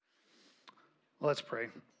Let's pray.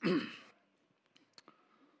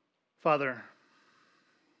 Father,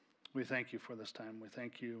 we thank you for this time. We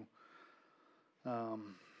thank you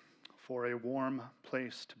for a warm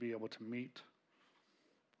place to be able to meet.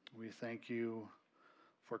 We thank you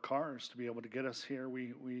for cars to be able to get us here.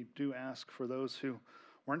 We do ask for those who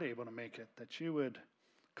weren't able to make it, that you would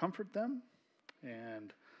comfort them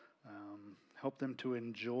and help them to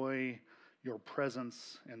enjoy your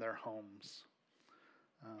presence in their homes.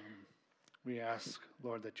 We ask,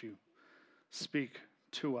 Lord, that you speak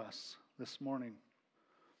to us this morning.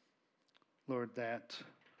 Lord, that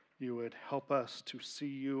you would help us to see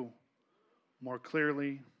you more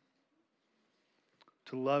clearly,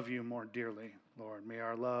 to love you more dearly, Lord. May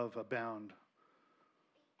our love abound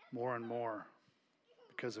more and more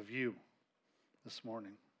because of you this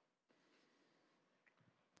morning.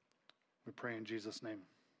 We pray in Jesus' name.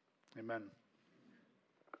 Amen.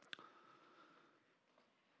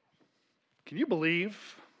 Can you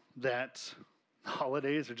believe that the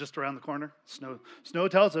holidays are just around the corner? Snow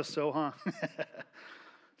tells us so, huh?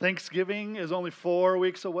 Thanksgiving is only 4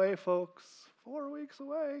 weeks away, folks. 4 weeks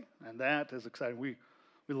away. And that is exciting. We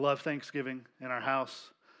love Thanksgiving in our house.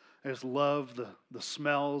 I just love the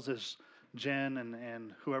smells as Jen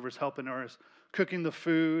and whoever's helping her is cooking the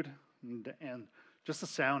food and just the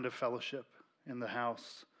sound of fellowship in the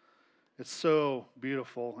house. It's so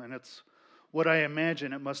beautiful, and it's what I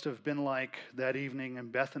imagine it must have been like that evening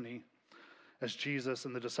in Bethany as Jesus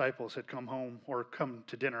and the disciples had come home or come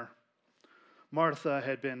to dinner. Martha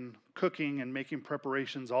had been cooking and making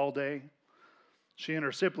preparations all day. She and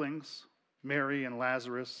her siblings, Mary and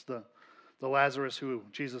Lazarus, the Lazarus who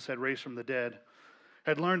Jesus had raised from the dead,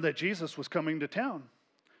 had learned that Jesus was coming to town.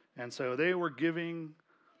 And so they were giving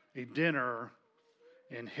a dinner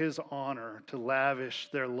in his honor to lavish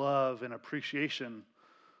their love and appreciation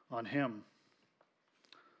on him.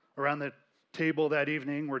 Around the table that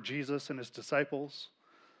evening were Jesus and his disciples,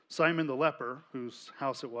 Simon the leper, whose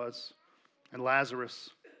house it was, and Lazarus.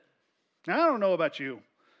 Now, I don't know about you,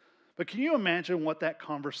 but can you imagine what that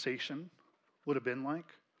conversation would have been like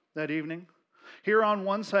that evening? Here on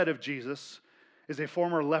one side of Jesus is a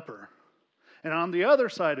former leper, and on the other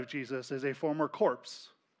side of Jesus is a former corpse.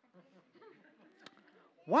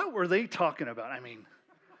 What were they talking about? I mean,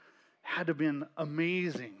 had to have been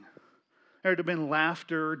amazing. There had to have been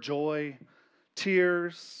laughter, joy,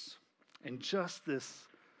 tears, and just this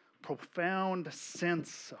profound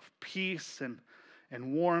sense of peace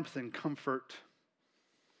and warmth and comfort.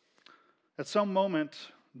 At some moment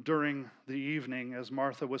during the evening, as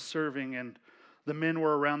Martha was serving and the men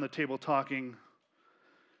were around the table talking,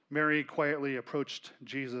 Mary quietly approached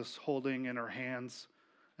Jesus, holding in her hands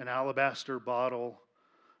an alabaster bottle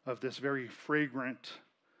of this very fragrant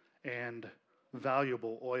and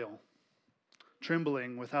valuable oil.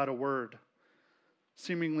 Trembling without a word,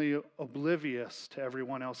 seemingly oblivious to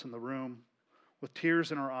everyone else in the room, with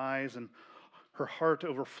tears in her eyes and her heart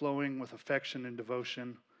overflowing with affection and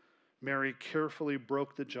devotion, Mary carefully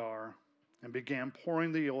broke the jar and began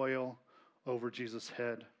pouring the oil over Jesus'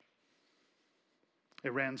 head.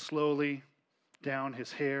 It ran slowly down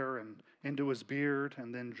his hair and into his beard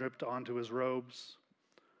and then dripped onto his robes.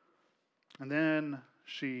 And then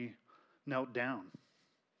she knelt down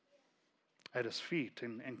at his feet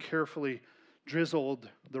and carefully drizzled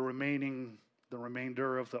the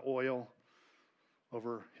remainder of the oil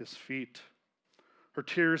over his feet. Her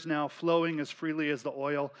tears now flowing as freely as the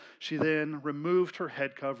oil, she then removed her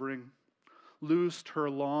head covering, loosed her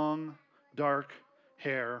long, dark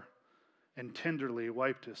hair, and tenderly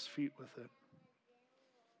wiped his feet with it.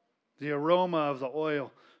 The aroma of the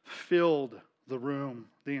oil filled the room,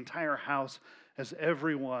 the entire house, as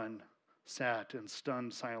everyone sat in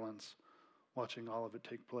stunned silence, watching all of it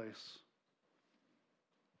take place.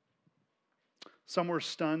 Some were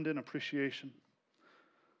stunned in appreciation,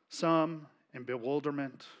 some in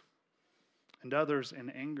bewilderment, and others in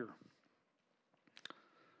anger.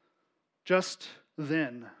 Just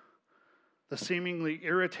then, the seemingly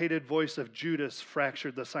irritated voice of Judas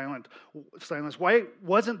fractured the silence. Why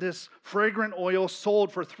wasn't this fragrant oil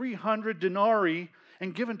sold for 300 denarii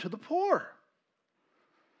and given to the poor?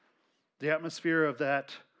 The atmosphere of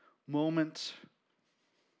that moment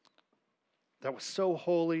that was so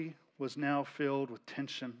holy was now filled with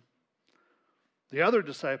tension. The other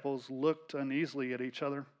disciples looked uneasily at each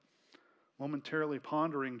other, momentarily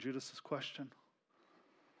pondering Judas's question.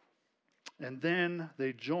 And then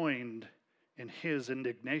they joined in his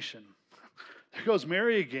indignation. There goes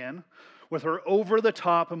Mary again with her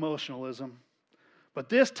over-the-top emotionalism. But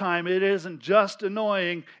this time it isn't just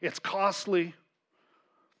annoying, it's costly.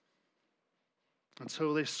 And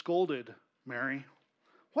so they scolded Mary.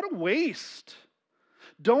 What a waste.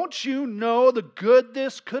 Don't you know the good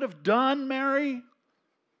this could have done, Mary?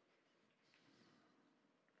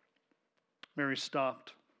 Mary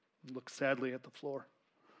stopped and looked sadly at the floor.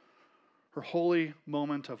 Her holy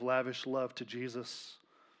moment of lavish love to Jesus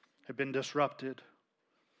had been disrupted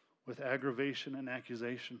with aggravation and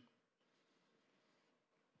accusation.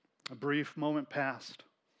 A brief moment passed,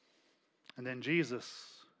 and then Jesus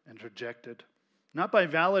interjected, not by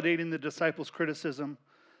validating the disciples' criticism,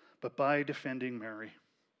 but by defending Mary.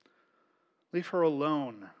 Leave her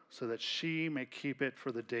alone so that she may keep it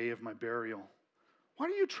for the day of my burial. Why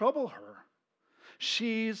do you trouble her?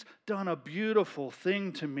 She's done a beautiful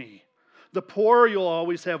thing to me. The poor you'll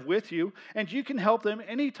always have with you, and you can help them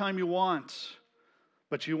anytime you want,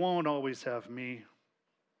 but you won't always have me.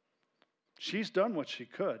 She's done what she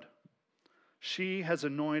could. She has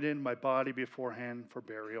anointed my body beforehand for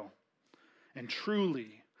burial. And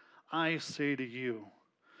truly, I say to you,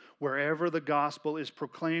 wherever the gospel is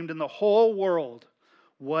proclaimed in the whole world,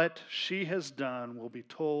 what she has done will be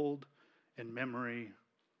told in memory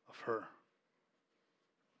of her.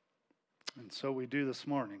 And so we do this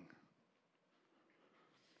morning.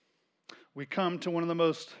 We come to one of the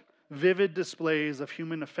most vivid displays of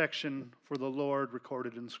human affection for the Lord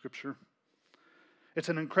recorded in Scripture. It's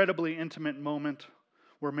an incredibly intimate moment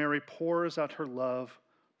where Mary pours out her love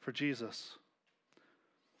for Jesus.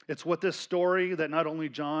 It's what this story that not only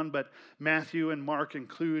John but Matthew and Mark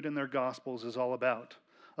include in their Gospels is all about.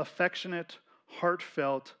 Affectionate,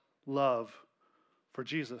 heartfelt love for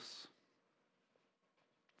Jesus.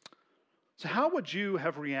 So how would you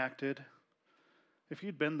have reacted if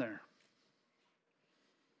you'd been there?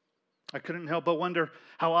 I couldn't help but wonder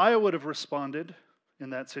how I would have responded in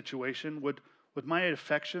that situation. Would my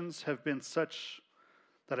affections have been such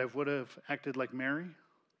that I would have acted like Mary?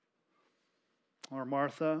 Or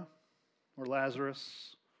Martha? Or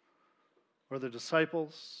Lazarus? Or the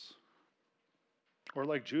disciples? Or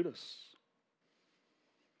like Judas?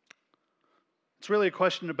 It's really a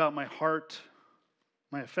question about my heart,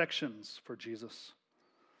 my affections for Jesus.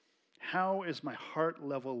 How is my heart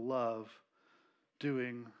level love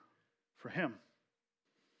doing for him?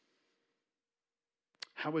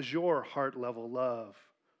 How is your heart level love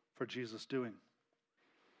for Jesus doing?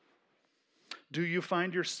 Do you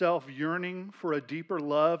find yourself yearning for a deeper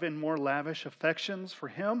love and more lavish affections for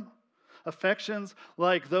him? Affections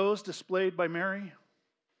like those displayed by Mary?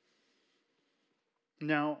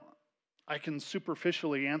 Now, I can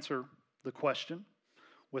superficially answer the question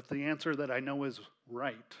with the answer that I know is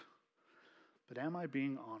right. But am I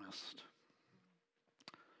being honest?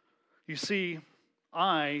 You see,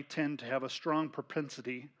 I tend to have a strong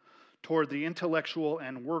propensity toward the intellectual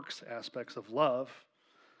and works aspects of love,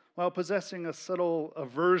 while possessing a subtle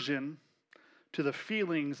aversion to the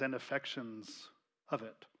feelings and affections of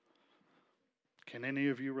it. Can any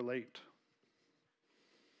of you relate?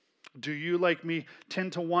 Do you, like me,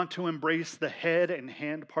 tend to want to embrace the head and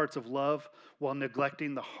hand parts of love while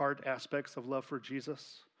neglecting the heart aspects of love for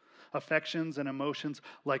Jesus? Affections and emotions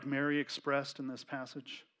like Mary expressed in this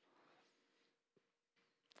passage?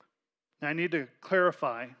 Now, I need to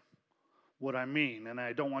clarify what I mean, and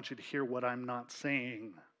I don't want you to hear what I'm not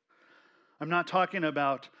saying. I'm not talking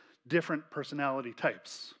about different personality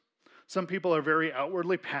types. Some people are very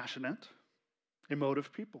outwardly passionate,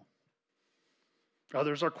 emotive people.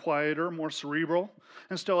 Others are quieter, more cerebral,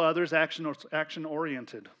 and still others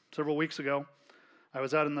action-oriented. Several weeks ago, I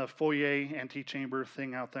was out in the foyer antechamber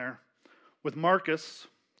thing out there with Marcus,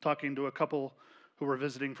 talking to a couple who were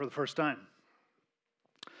visiting for the first time.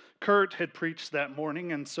 Kurt had preached that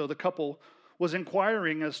morning, and so the couple was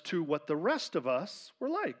inquiring as to what the rest of us were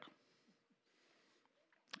like.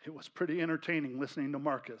 It was pretty entertaining listening to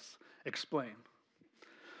Marcus explain.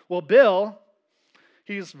 Well, Bill,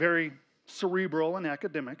 he's very cerebral and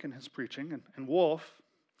academic in his preaching, and Wolf,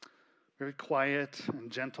 very quiet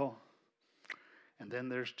and gentle. And then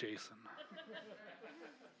there's Jason.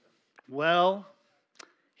 Well,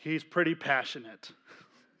 he's pretty passionate,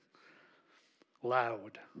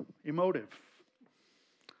 loud, emotive.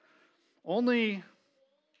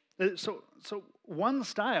 So one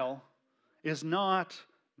style is not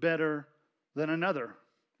better than another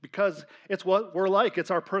because it's what we're like. It's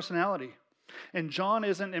our personality. And John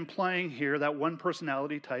isn't implying here that one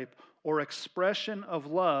personality type or expression of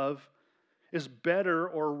love is better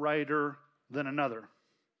or righter than another.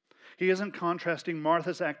 He isn't contrasting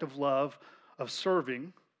Martha's act of love of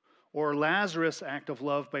serving or Lazarus' act of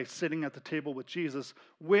love by sitting at the table with Jesus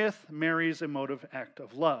with Mary's emotive act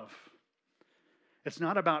of love. It's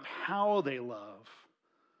not about how they love,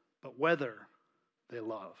 but whether they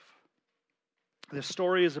love. This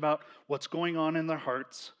story is about what's going on in their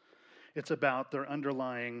hearts, It's about their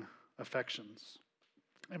underlying affections.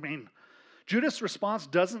 I mean, Judas' response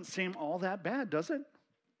doesn't seem all that bad, does it?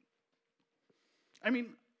 I mean,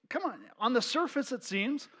 come on. On the surface, it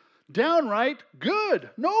seems downright good,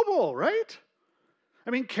 noble, right? I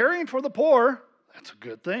mean, caring for the poor, that's a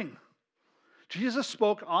good thing. Jesus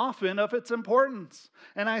spoke often of its importance.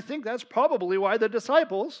 And I think that's probably why the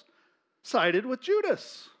disciples sided with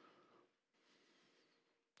Judas.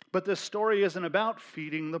 But this story isn't about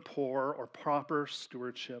feeding the poor or proper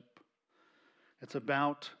stewardship. It's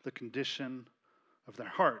about the condition of their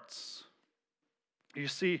hearts. You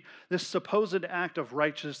see, this supposed act of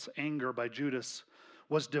righteous anger by Judas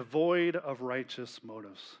was devoid of righteous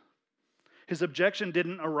motives. His objection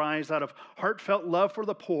didn't arise out of heartfelt love for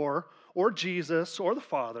the poor or Jesus or the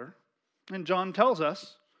Father. And John tells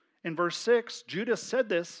us in verse 6, Judas said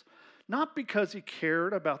this not because he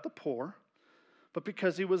cared about the poor, but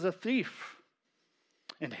because he was a thief.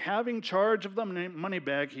 And having charge of the money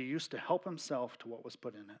bag, he used to help himself to what was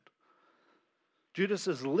put in it.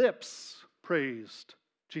 Judas's lips praised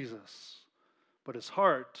Jesus, but his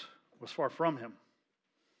heart was far from him.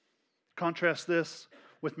 Contrast this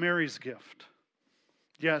with Mary's gift.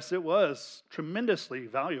 Yes, it was tremendously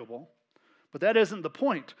valuable, but that isn't the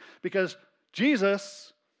point, because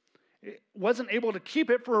Jesus wasn't able to keep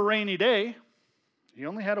it for a rainy day. He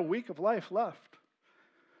only had a week of life left.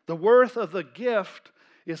 The worth of the gift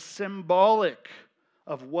is symbolic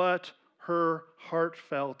of what her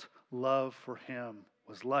heartfelt love for him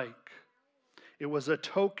was like. It was a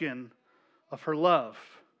token of her love.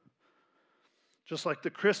 Just like the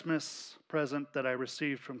Christmas present that I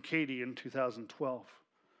received from Katie in 2012.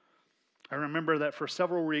 I remember that for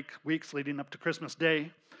several weeks leading up to Christmas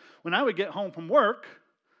Day, when I would get home from work,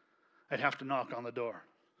 I'd have to knock on the door.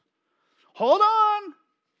 Hold on!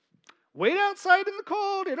 Wait outside in the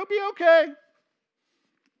cold, it'll be okay.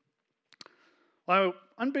 Well,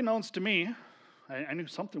 unbeknownst to me, I knew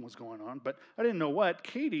something was going on, but I didn't know what.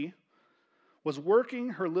 Katie was working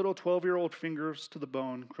her little 12-year-old fingers to the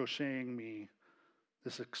bone, crocheting me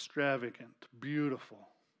this extravagant, beautiful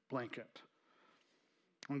blanket.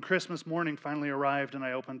 When Christmas morning finally arrived and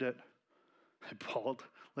I opened it, I bawled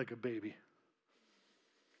like a baby.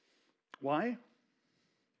 Why?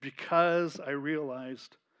 Because I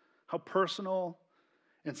realized how personal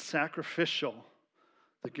and sacrificial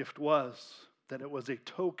the gift was, that it was a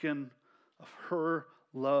token of her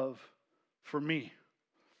love for me.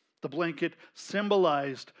 The blanket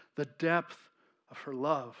symbolized the depth of her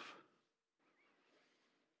love.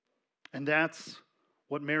 And that's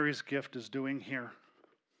what Mary's gift is doing here.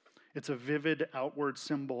 It's a vivid outward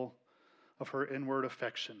symbol of her inward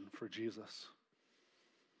affection for Jesus.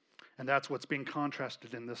 And that's what's being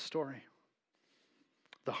contrasted in this story.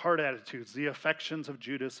 The heart attitudes, the affections of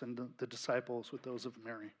Judas and the disciples with those of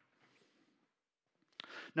Mary.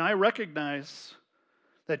 Now I recognize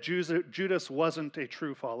that Judas wasn't a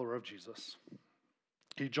true follower of Jesus.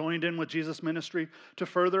 He joined in with Jesus' ministry to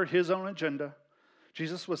further his own agenda.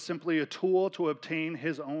 Jesus was simply a tool to obtain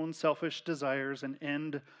his own selfish desires and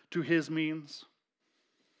end to his means.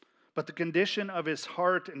 But the condition of his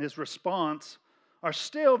heart and his response are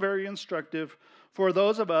still very instructive for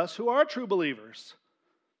those of us who are true believers,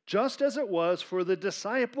 just as it was for the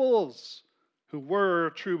disciples who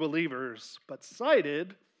were true believers but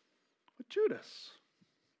sided with Judas.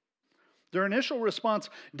 Their initial response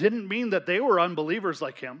didn't mean that they were unbelievers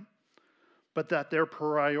like him, but that their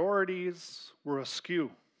priorities were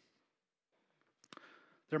askew.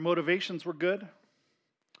 Their motivations were good.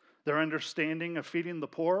 Their understanding of feeding the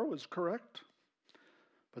poor was correct.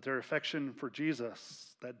 But their affection for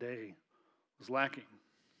Jesus that day was lacking.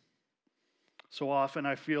 So often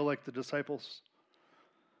I feel like the disciples.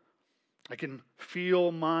 I can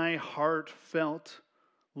feel my heartfelt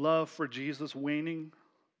love for Jesus waning.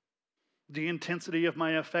 The intensity of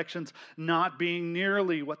my affections not being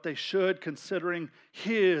nearly what they should, considering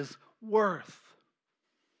his worth.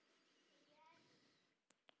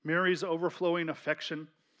 Mary's overflowing affection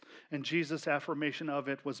and Jesus' affirmation of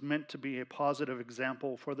it was meant to be a positive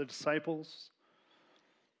example for the disciples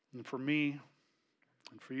and for me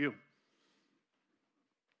and for you.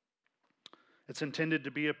 It's intended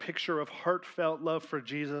to be a picture of heartfelt love for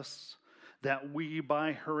Jesus that we,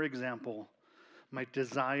 by her example, might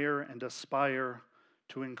desire and aspire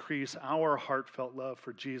to increase our heartfelt love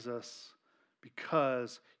for Jesus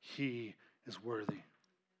because he is worthy.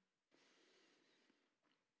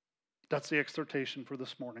 That's the exhortation for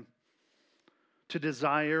this morning. To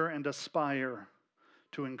desire and aspire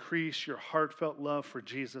to increase your heartfelt love for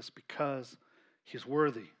Jesus because he's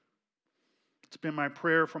worthy. It's been my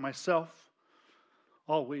prayer for myself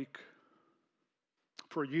all week,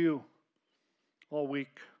 for you all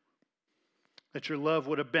week, that your love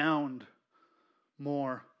would abound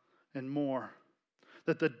more and more,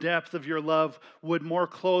 that the depth of your love would more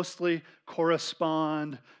closely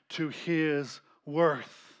correspond to His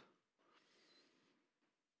worth.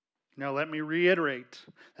 Now let me reiterate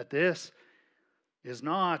that this is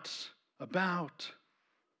not about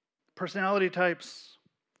personality types.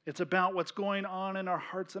 It's about what's going on in our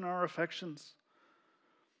hearts and our affections.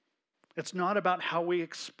 It's not about how we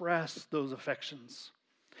express those affections.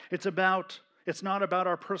 It's not about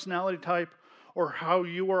our personality type or how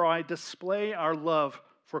you or I display our love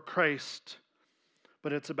for Christ,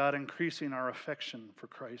 but it's about increasing our affection for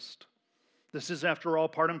Christ. This is, after all,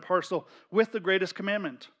 part and parcel with the greatest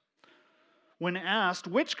commandment. When asked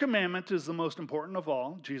which commandment is the most important of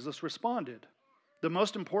all, Jesus responded, "The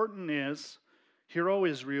most important is, 'Hear, O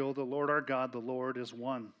Israel, the Lord our God, the Lord is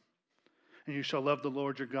one. And you shall love the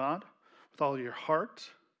Lord your God with all your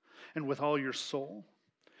heart and with all your soul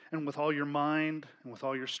and with all your mind and with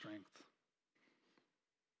all your strength.'"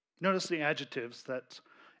 Notice the adjectives that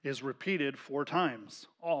is repeated 4 times.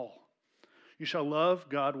 All. You shall love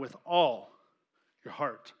God with all your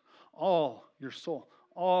heart, all your soul,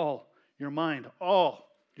 all your mind,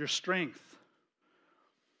 all your strength.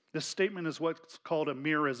 This statement is what's called a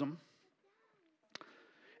merism.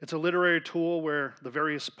 It's a literary tool where the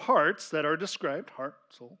various parts that are described, heart,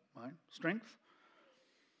 soul, mind, strength,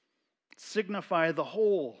 signify the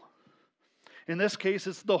whole. In this case,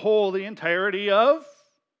 it's the whole, the entirety of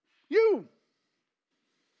you.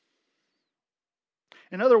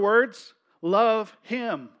 In other words, love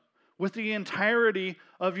Him with the entirety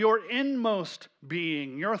of your inmost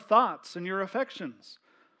being, your thoughts and your affections.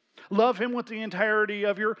 Love Him with the entirety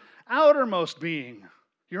of your outermost being,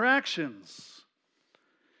 your actions,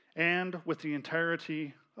 and with the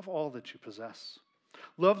entirety of all that you possess.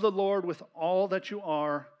 Love the Lord with all that you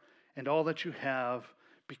are and all that you have,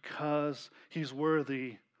 because He's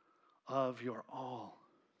worthy of your all.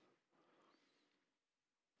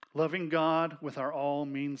 Loving God with our all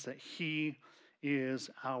means that He is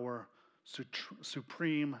our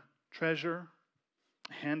supreme treasure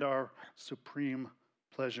and our supreme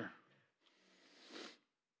pleasure.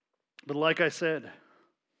 But like I said,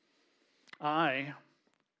 I,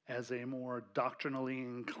 as a more doctrinally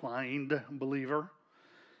inclined believer,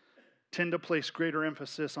 tend to place greater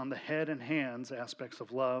emphasis on the head and hands aspects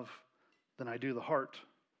of love than I do the heart.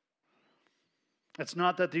 It's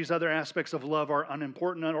not that these other aspects of love are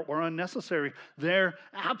unimportant or unnecessary. They're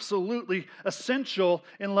absolutely essential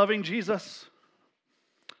in loving Jesus.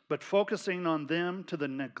 But focusing on them to the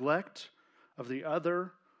neglect of the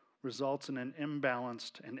other results in an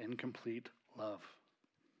imbalanced and incomplete love.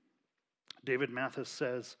 David Mathis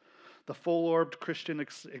says, "The full-orbed Christian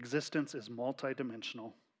existence is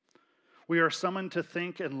multidimensional. We are summoned to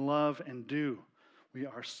think and love and do. We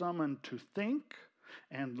are summoned to think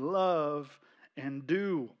and love and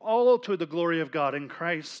do, all to the glory of God in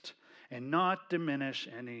Christ, and not diminish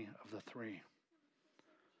any of the 3.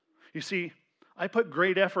 You see, I put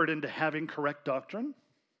great effort into having correct doctrine.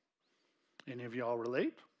 Any of y'all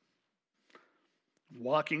relate?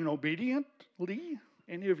 Walking obediently?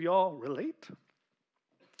 Any of y'all relate?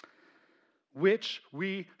 Which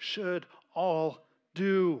we should all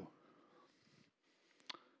do.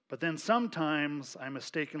 But then sometimes I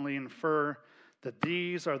mistakenly infer that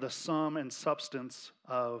these are the sum and substance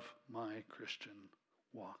of my Christian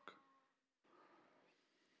walk.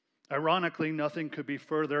 Ironically, nothing could be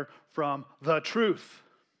further from the truth.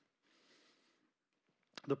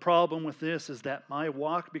 The problem with this is that my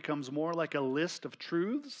walk becomes more like a list of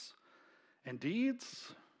truths and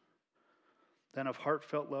deeds than of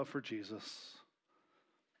heartfelt love for Jesus.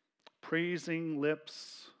 Praising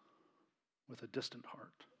lips with a distant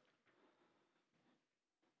heart.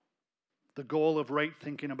 The goal of right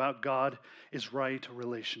thinking about God is right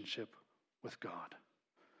relationship with God.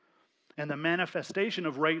 And the manifestation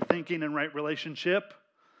of right thinking and right relationship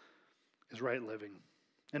is right living.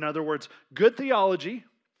 In other words, good theology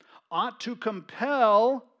ought to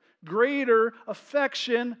compel greater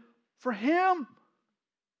affection for Him.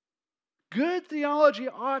 Good theology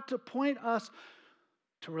ought to point us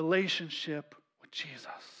to relationship with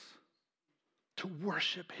Jesus, to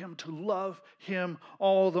worship Him, to love Him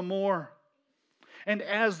all the more. And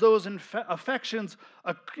as those affections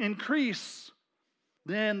increase,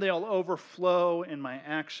 then they'll overflow in my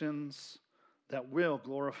actions that will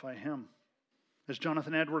glorify Him. As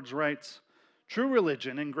Jonathan Edwards writes, true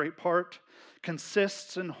religion, in great part,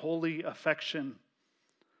 consists in holy affection.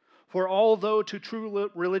 For although to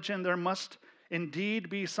true religion there must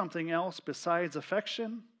indeed be something else besides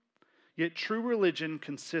affection, Yet true religion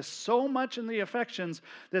consists so much in the affections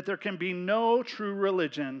that there can be no true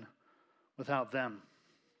religion without them.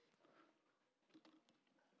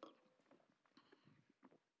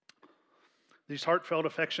 These heartfelt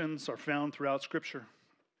affections are found throughout Scripture.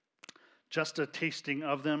 Just a tasting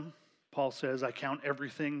of them, Paul says, I count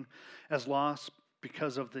everything as loss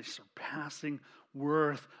because of the surpassing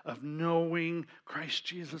worth of knowing Christ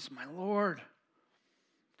Jesus, my Lord.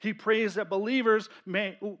 He prays that believers'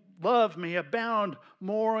 love may abound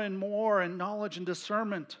more and more in knowledge and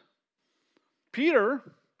discernment. Peter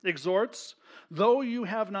exhorts, though you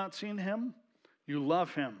have not seen him, you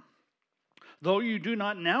love him. Though you do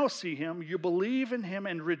not now see him, you believe in him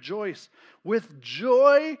and rejoice with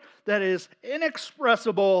joy that is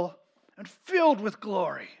inexpressible and filled with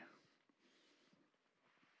glory.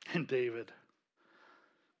 And David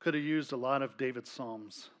could have used a lot of David's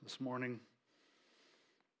Psalms this morning.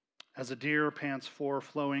 As a deer pants for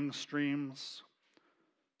flowing streams,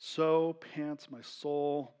 so pants my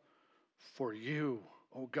soul for you,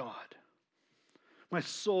 O God. My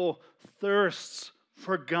soul thirsts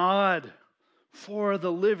for God, for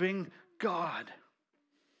the living God.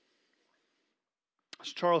 As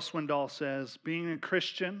Charles Swindoll says, being a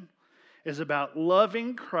Christian is about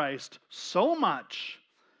loving Christ so much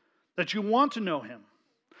that you want to know him,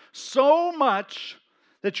 so much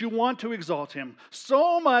that you want to exalt him,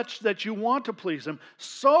 so much that you want to please him,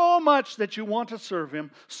 so much that you want to serve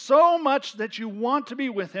him, so much that you want to be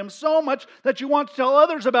with him, so much that you want to tell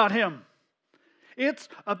others about him. It's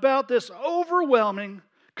about this overwhelming,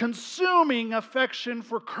 consuming affection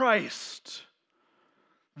for Christ.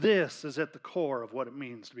 This is at the core of what it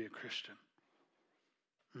means to be a Christian.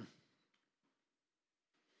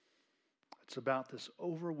 It's about this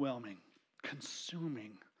overwhelming,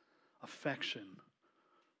 consuming affection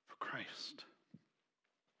for Christ.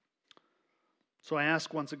 So I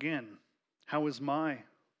ask once again, how is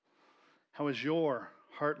your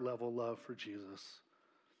heart level love for Jesus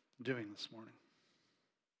doing this morning?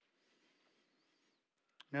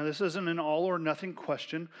 Now, this isn't an all or nothing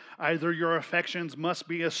question. Either your affections must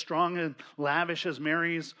be as strong and lavish as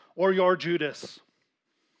Mary's or your Judas.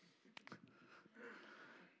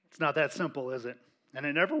 It's not that simple, is it? And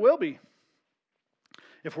it never will be.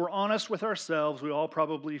 If we're honest with ourselves, we all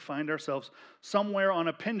probably find ourselves somewhere on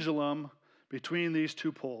a pendulum between these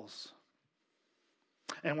two poles.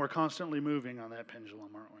 And we're constantly moving on that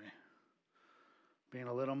pendulum, aren't we? Being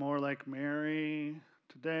a little more like Mary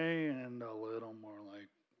today and a little more like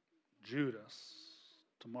Judas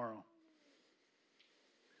tomorrow.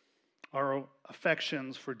 Our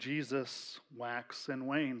affections for Jesus wax and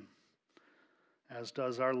wane, as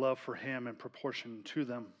does our love for him in proportion to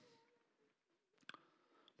them.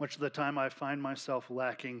 Much of the time I find myself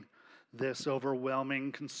lacking this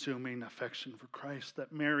overwhelming, consuming affection for Christ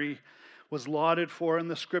that Mary was lauded for and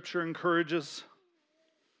the Scripture encourages.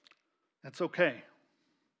 That's okay.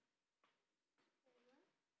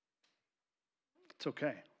 It's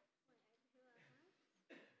okay.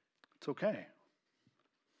 It's okay.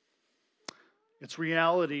 It's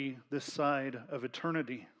reality this side of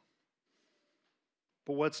eternity.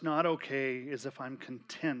 But what's not okay is if I'm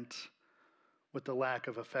content with the lack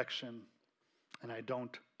of affection and I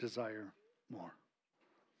don't desire more.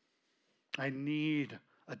 I need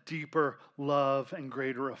a deeper love and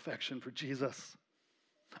greater affection for Jesus.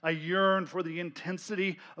 I yearn for the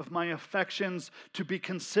intensity of my affections to be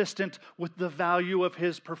consistent with the value of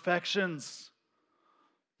his perfections.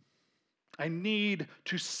 I need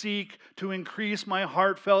to seek to increase my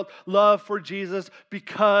heartfelt love for Jesus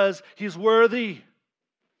because he's worthy.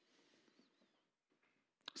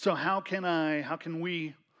 So how can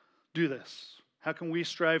we do this? How can we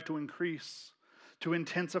strive to increase, to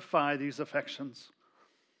intensify these affections?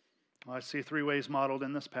 Well, I see 3 ways modeled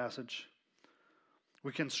in this passage.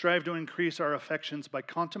 We can strive to increase our affections by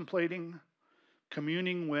contemplating,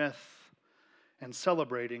 communing with, and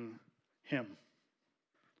celebrating him.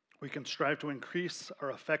 We can strive to increase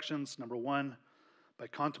our affections, number 1, by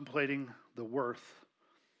contemplating the worth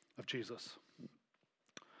of Jesus.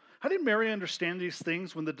 How did Mary understand these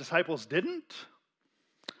things when the disciples didn't?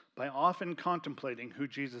 By often contemplating who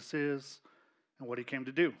Jesus is and what he came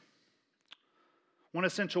to do. One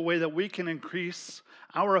essential way that we can increase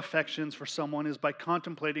our affections for someone is by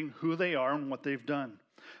contemplating who they are and what they've done.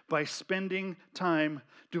 By spending time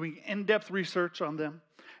doing in-depth research on them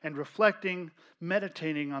and reflecting,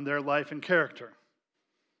 meditating on their life and character.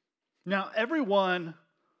 Now, everyone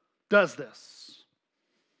does this.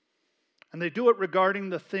 And they do it regarding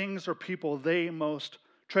the things or people they most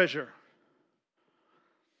treasure.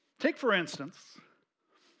 Take, for instance,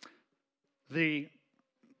 the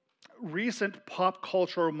recent pop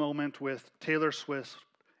cultural moment with Taylor Swift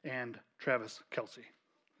and Travis Kelce.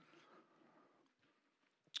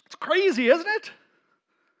 It's crazy, isn't it?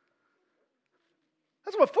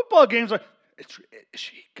 That's what football games are. Is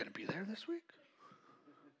she going to be there this week?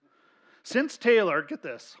 Since Taylor, get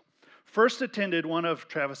this, first attended one of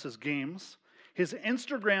Travis's games, his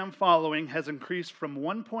Instagram following has increased from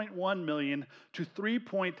 1.1 million to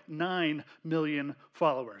 3.9 million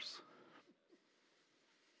followers.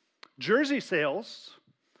 Jersey sales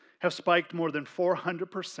have spiked more than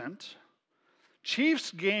 400%.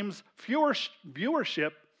 Chiefs games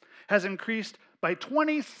viewership has increased by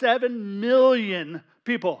 27 million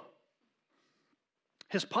people.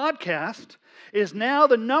 His podcast is now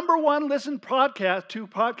the number one listened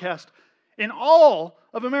podcast in all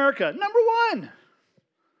of America. Number one.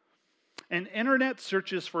 And internet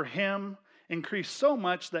searches for him increased so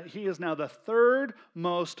much that he is now the third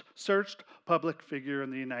most searched public figure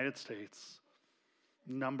in the United States.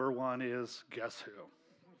 Number one is, guess who?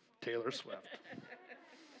 Taylor Swift.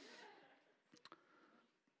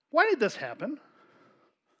 Why did this happen?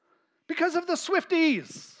 Because of the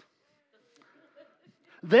Swifties.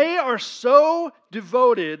 They are so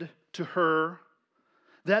devoted to her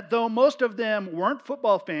that though most of them weren't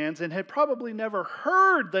football fans and had probably never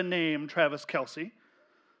heard the name Travis Kelce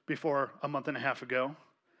before a month and a half ago,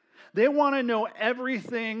 they want to know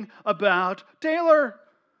everything about Taylor.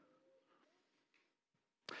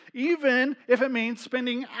 Even if it means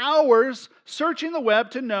spending hours searching the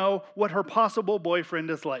web to know what her possible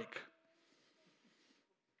boyfriend is like.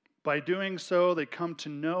 By doing so, they come to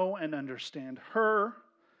know and understand her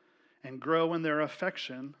and grow in their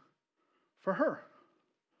affection for her.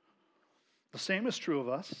 The same is true of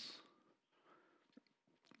us.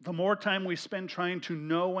 The more time we spend trying to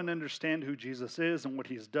know and understand who Jesus is and what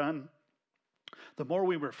he's done, the more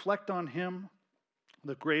we reflect on him,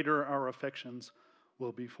 the greater our affections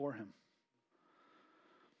will be for him.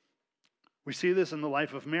 We see this in the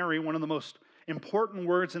life of Mary. One of the most important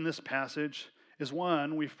words in this passage is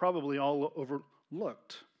one we've probably all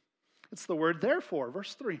overlooked. It's the word therefore,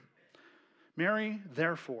 verse 3. Mary,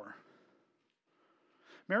 therefore.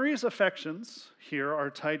 Mary's affections here are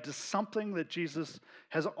tied to something that Jesus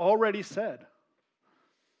has already said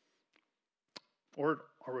or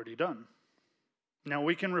already done. Now,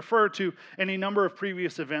 we can refer to any number of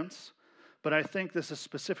previous events, but I think this is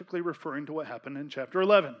specifically referring to what happened in chapter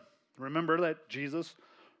 11. Remember that Jesus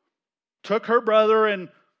took her brother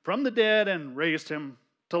from the dead and raised him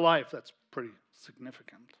to life. That's pretty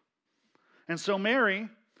significant. And so Mary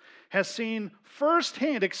has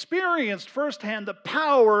experienced firsthand the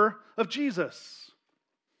power of Jesus.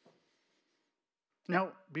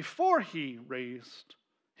 Now, before he raised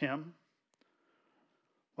him,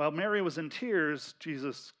 while Mary was in tears,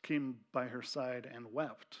 Jesus came by her side and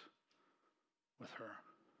wept with her.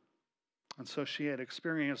 And so she had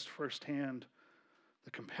experienced firsthand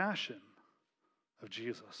the compassion of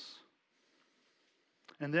Jesus.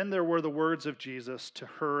 And then there were the words of Jesus to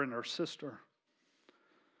her and her sister.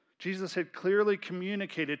 Jesus had clearly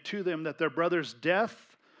communicated to them that their brother's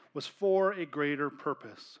death was for a greater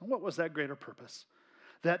purpose. And what was that greater purpose?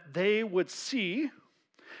 That they would see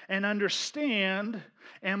and understand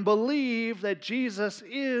and believe that Jesus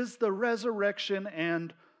is the resurrection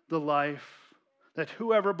and the life, that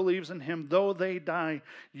whoever believes in him, though they die,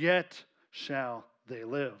 yet shall they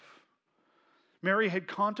live. Mary had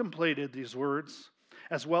contemplated these words,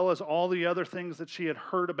 as well as all the other things that she had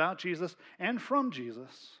heard about Jesus and from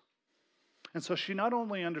Jesus. And so she not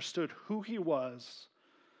only understood who he was,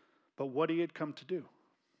 but what he had come to do.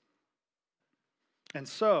 And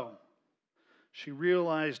so she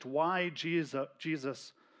realized why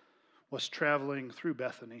Jesus was traveling through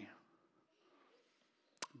Bethany.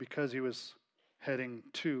 Because he was heading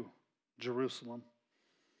to Jerusalem,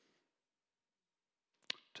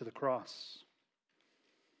 to the cross,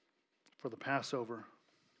 for the Passover,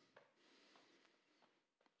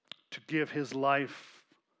 to give his life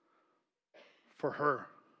for her,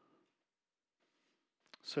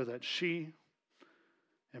 so that she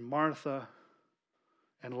and Martha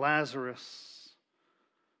and Lazarus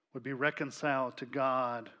would be reconciled to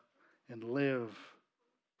God and live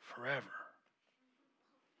forever.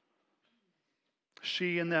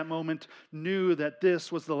 She, in that moment, knew that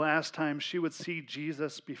this was the last time she would see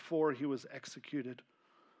Jesus before he was executed.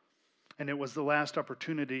 And it was the last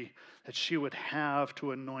opportunity that she would have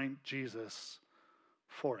to anoint Jesus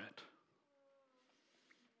for it.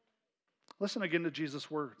 Listen again to Jesus'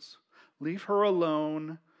 words. Leave her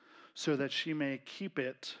alone so that she may keep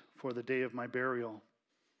it for the day of my burial.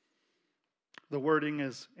 The wording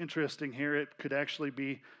is interesting here. It could actually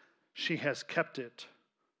be, she has kept it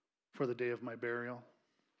for the day of my burial.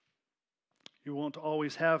 You won't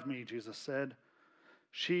always have me, Jesus said.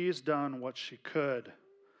 She's done what she could.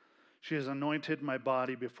 She has anointed my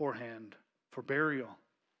body beforehand for burial.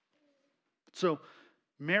 So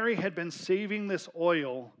Mary had been saving this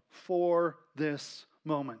oil for this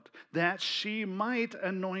moment, that she might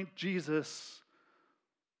anoint Jesus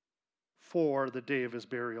for the day of his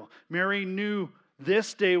burial. Mary knew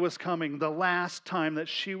this day was coming, the last time that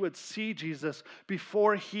she would see Jesus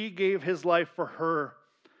before he gave his life for her.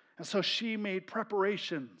 And so she made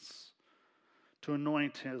preparations to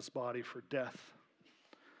anoint his body for death.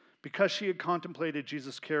 Because she had contemplated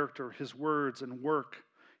Jesus' character, his words and work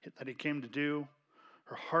that he came to do,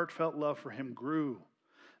 her heartfelt love for him grew,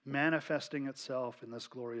 manifesting itself in this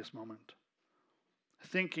glorious moment.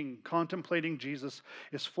 Thinking, contemplating Jesus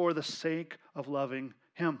is for the sake of loving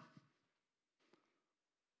him.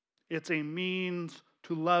 It's a means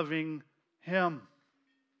to loving him.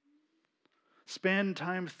 Spend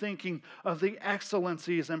time thinking of the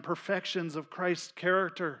excellencies and perfections of Christ's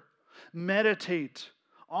character. Meditate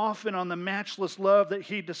often on the matchless love that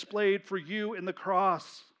he displayed for you in the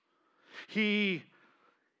cross. He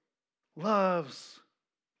loves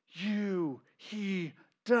you. He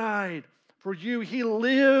died for you. He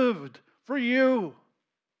lived for you.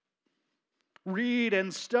 Read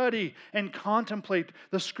and study and contemplate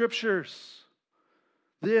the Scriptures.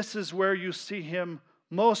 This is where you see him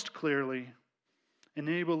most clearly,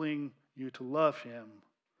 enabling you to love him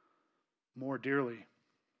more dearly.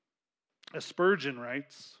 As Spurgeon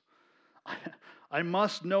writes, I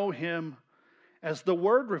must know him as the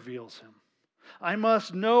Word reveals him. I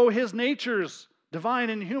must know his natures,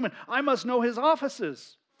 divine and human. I must know his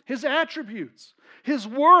offices, his attributes, his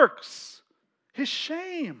works, his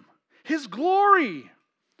shame, his glory.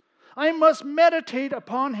 I must meditate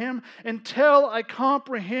upon him until I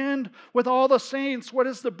comprehend with all the saints what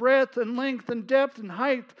is the breadth and length and depth and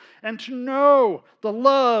height, and to know the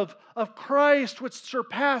love of Christ which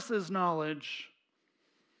surpasses knowledge.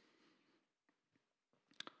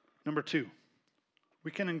 Number 2, we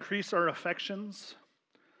can increase our affections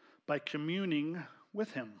by communing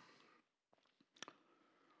with him.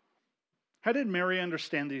 How did Mary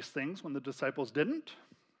understand these things when the disciples didn't?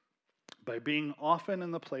 By being often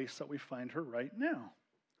in the place that we find her right now.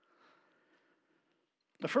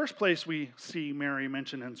 The first place we see Mary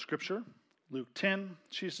mentioned in Scripture, Luke 10,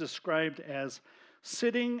 she's described as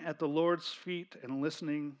sitting at the Lord's feet and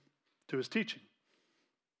listening to his teaching.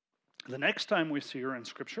 The next time we see her in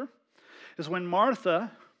Scripture is when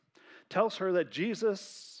Martha tells her that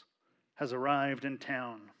Jesus has arrived in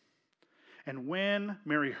town. And when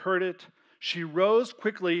Mary heard it, she rose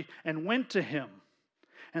quickly and went to him.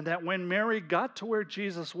 And that when Mary got to where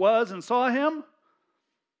Jesus was and saw him,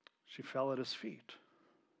 she fell at his feet.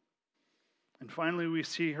 And finally, we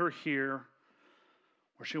see her here,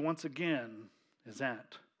 where she once again is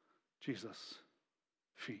at Jesus'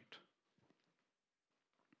 feet.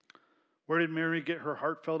 Where did Mary get her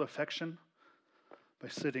heartfelt affection? By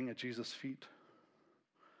sitting at Jesus' feet.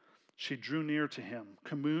 She drew near to him,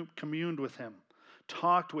 communed with him,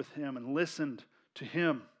 talked with him, and listened to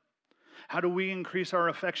him. How do we increase our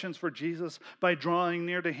affections for Jesus? By drawing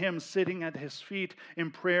near to him, sitting at his feet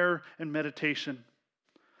in prayer and meditation.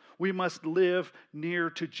 We must live near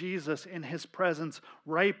to Jesus in his presence,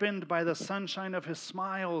 ripened by the sunshine of his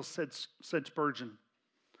smiles, said Spurgeon.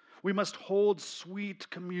 We must hold sweet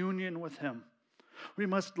communion with him. We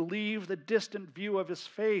must leave the distant view of his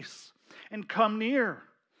face and come near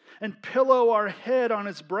and pillow our head on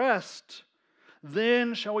his breast.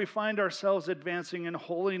 Then shall we find ourselves advancing in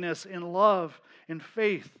holiness, in love, in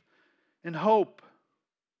faith, in hope.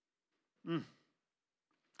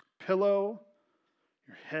 Pillow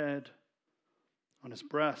your head on his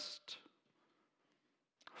breast.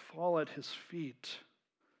 Fall at his feet.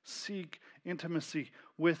 Seek intimacy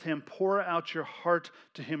with him. Pour out your heart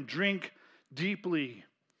to him. Drink deeply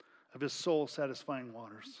of his soul-satisfying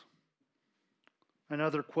waters.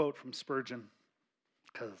 Another quote from Spurgeon,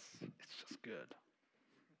 because it's just good.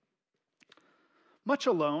 Much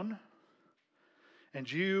alone, and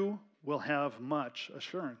you will have much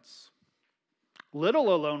assurance.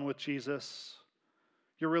 Little alone with Jesus,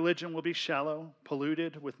 your religion will be shallow,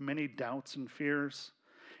 polluted with many doubts and fears,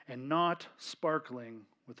 and not sparkling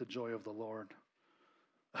with the joy of the Lord.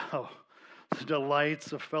 Oh, the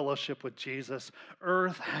delights of fellowship with Jesus.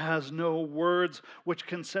 Earth has no words which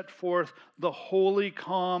can set forth the holy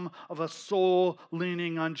calm of a soul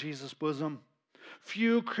leaning on Jesus' bosom.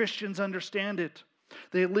 Few Christians understand it.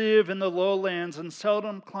 They live in the lowlands and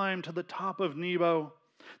seldom climb to the top of Nebo.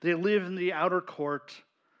 They live in the outer court.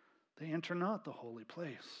 They enter not the holy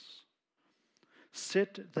place.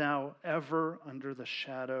 Sit thou ever under the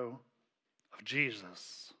shadow of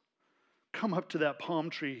Jesus. Come up to that palm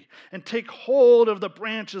tree and take hold of the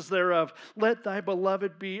branches thereof. Let thy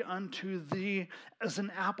beloved be unto thee as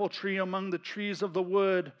an apple tree among the trees of the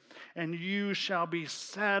wood, and you shall be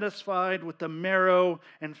satisfied with the marrow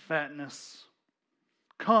and fatness.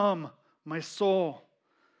 Come, my soul,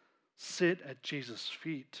 sit at Jesus'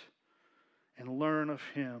 feet and learn of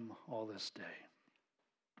him all this day.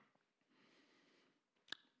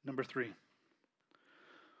 Number 3,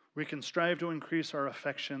 we can strive to increase our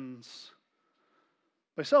affections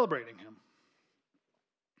by celebrating him.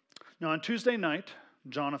 Now, on Tuesday night,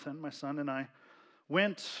 Jonathan, my son, and I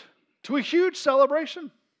went to a huge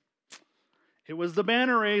celebration. It was the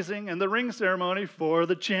banner raising and the ring ceremony for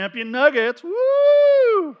the champion Nuggets.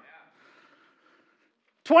 Woo!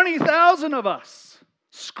 20,000 of us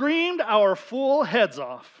screamed our full heads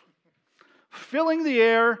off, filling the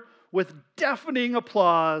air with deafening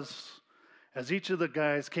applause as each of the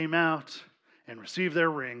guys came out and received their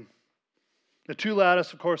ring. The two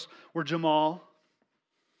loudest, of course, were Jamal,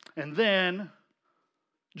 and then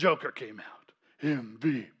Joker came out.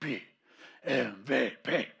 MVP,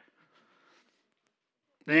 MVP.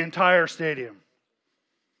 The entire stadium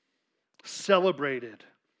celebrated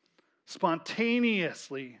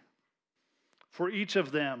spontaneously for each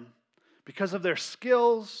of them because of their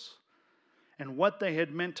skills and what they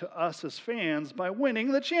had meant to us as fans by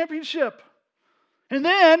winning the championship. And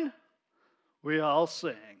then we all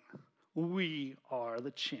sang, "We are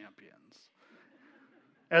the champions,"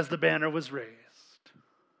 as the banner was raised.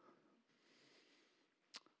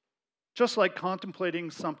 Just like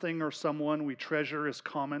contemplating something or someone we treasure is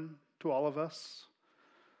common to all of us,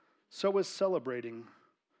 so is celebrating,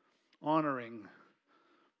 honoring,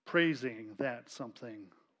 praising that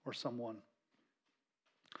something or someone.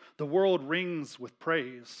 The world rings with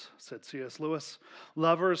praise, said C.S. Lewis.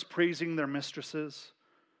 Lovers praising their mistresses,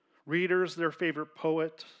 readers their favorite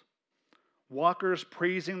poet, walkers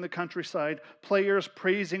praising the countryside, players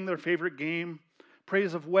praising their favorite game,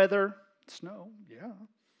 praise of weather, snow, yeah,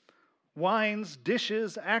 wines,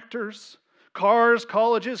 dishes, actors, cars,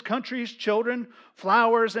 colleges, countries, children,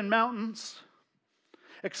 flowers, and mountains.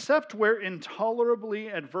 Except where intolerably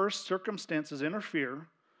adverse circumstances interfere,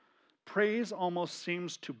 praise almost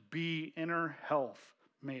seems to be inner health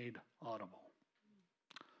made audible.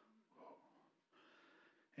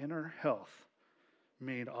 Inner health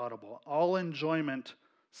made audible. All enjoyment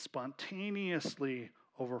spontaneously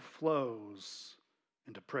overflows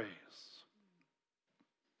into praise.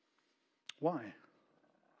 Why?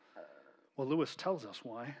 Well, Lewis tells us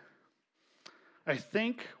why. I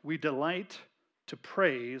think we delight to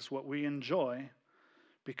praise what we enjoy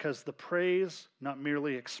because the praise not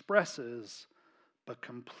merely expresses, but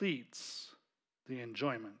completes the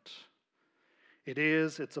enjoyment. It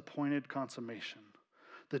is its appointed consummation.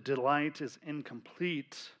 The delight is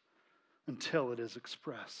incomplete until it is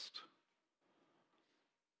expressed.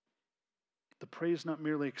 The praise not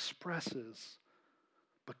merely expresses,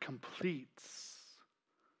 but completes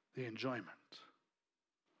the enjoyment.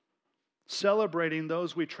 Celebrating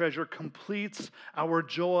those we treasure completes our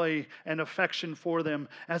joy and affection for them,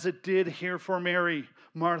 as it did here for Mary,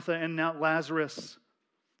 Martha, and now Lazarus.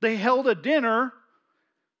 They held a dinner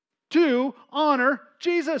to honor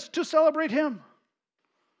Jesus, to celebrate him.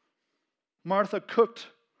 Martha cooked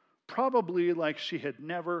probably like she had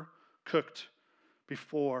never cooked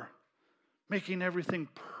before, making everything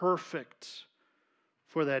perfect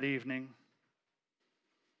for that evening.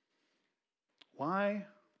 Why?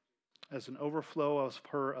 As an overflow of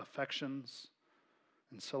her affections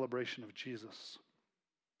and celebration of Jesus.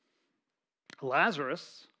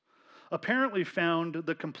 Lazarus apparently found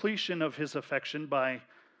the completion of his affection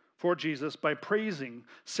for Jesus by praising,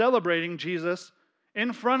 celebrating Jesus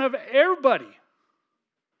in front of everybody.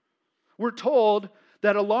 We're told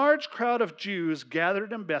that a large crowd of Jews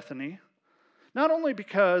gathered in Bethany, not only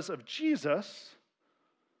because of Jesus,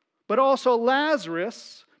 but also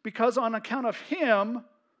Lazarus, because on account of him,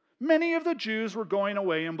 many of the Jews were going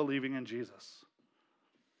away and believing in Jesus.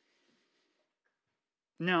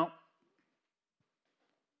 Now,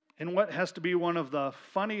 in what has to be one of the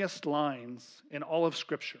funniest lines in all of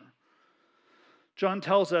Scripture, John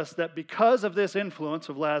tells us that because of this influence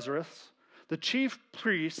of Lazarus, the chief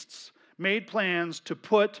priests made plans to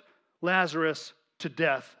put Lazarus to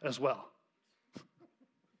death as well.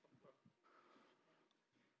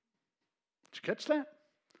 Did you catch that?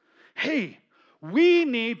 Hey, we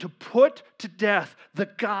need to put to death the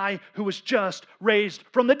guy who was just raised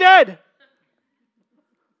from the dead.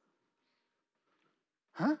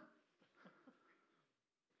 Huh?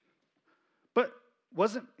 But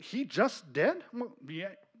wasn't he just dead? Well,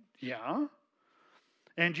 yeah.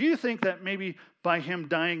 And do you think that maybe by him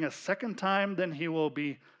dying a second time, then he will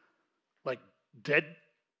be like dead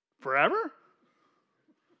forever?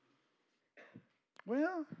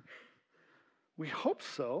 Well, we hope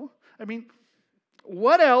so. I mean,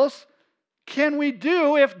 what else can we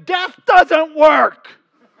do if death doesn't work?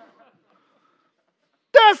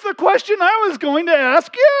 That's the question I was going to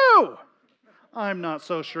ask you. I'm not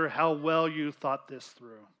so sure how well you thought this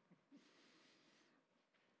through.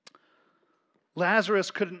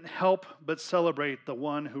 Lazarus couldn't help but celebrate the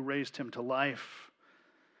one who raised him to life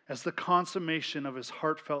as the consummation of his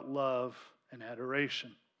heartfelt love and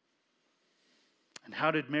adoration. And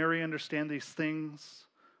how did Mary understand these things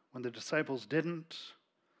when the disciples didn't?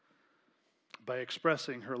 By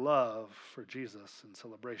expressing her love for Jesus in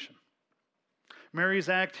celebration. Mary's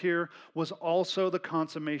act here was also the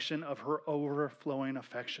consummation of her overflowing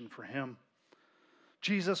affection for him.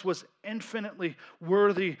 Jesus was infinitely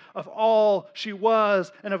worthy of all she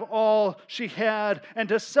was and of all she had, and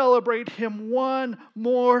to celebrate him one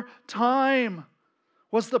more time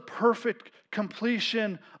was the perfect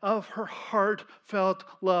completion of her heartfelt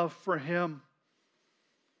love for him.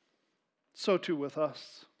 So too with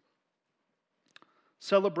us.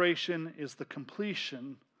 Celebration is the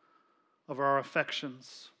completion of our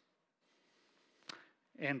affections,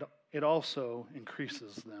 and it also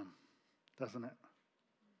increases them, doesn't it?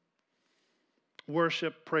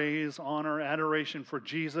 Worship, praise, honor, adoration for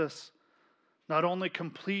Jesus not only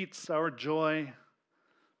completes our joy,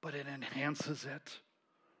 but it enhances it.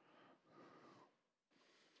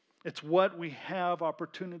 It's what we have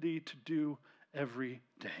opportunity to do every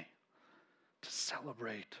day, to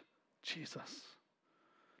celebrate Jesus,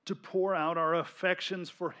 to pour out our affections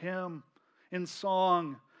for him in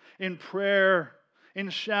song, in prayer, in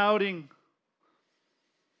shouting.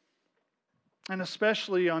 And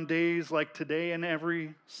especially on days like today and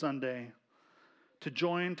every Sunday, to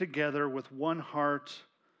join together with one heart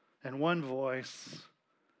and one voice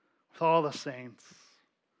with all the saints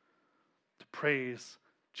to praise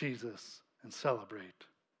Jesus and celebrate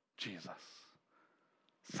Jesus.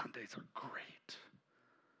 Sundays are great.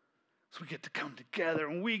 So we get to come together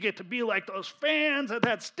and we get to be like those fans at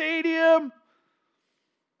that stadium.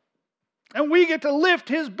 And we get to lift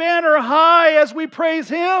his banner high as we praise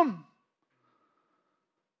him.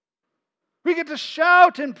 We get to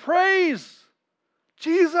shout and praise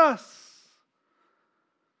Jesus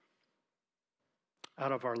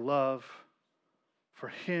out of our love for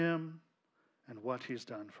him and what he's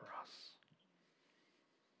done for us.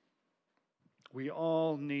 We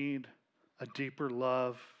all need a deeper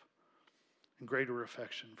love and greater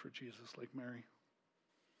affection for Jesus like Mary.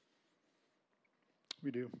 We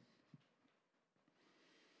do.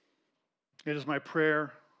 It is my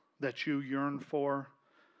prayer that you yearn for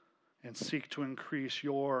and seek to increase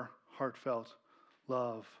your heartfelt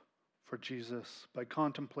love for Jesus by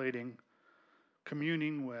contemplating,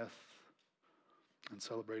 communing with, and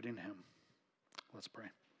celebrating him. Let's pray.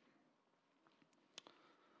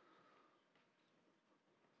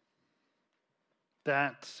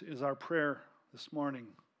 That is our prayer this morning,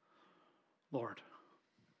 Lord.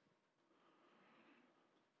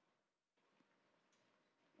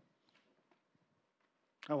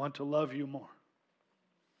 I want to love you more.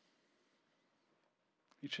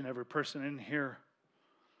 Each and every person in here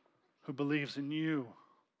who believes in you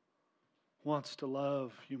wants to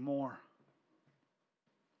love you more.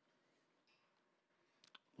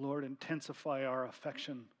 Lord, intensify our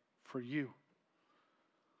affection for you.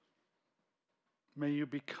 May you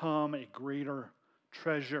become a greater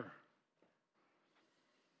treasure,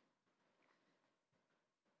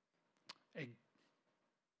 a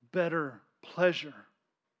better pleasure.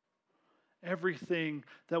 Everything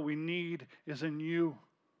that we need is in you.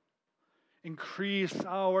 Increase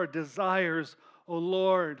our desires, O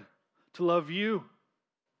Lord, to love you.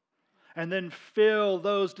 And then fill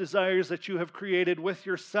those desires that you have created with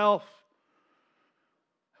yourself.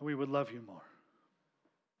 And we would love you more.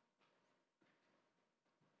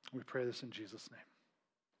 We pray this in Jesus' name.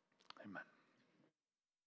 Amen.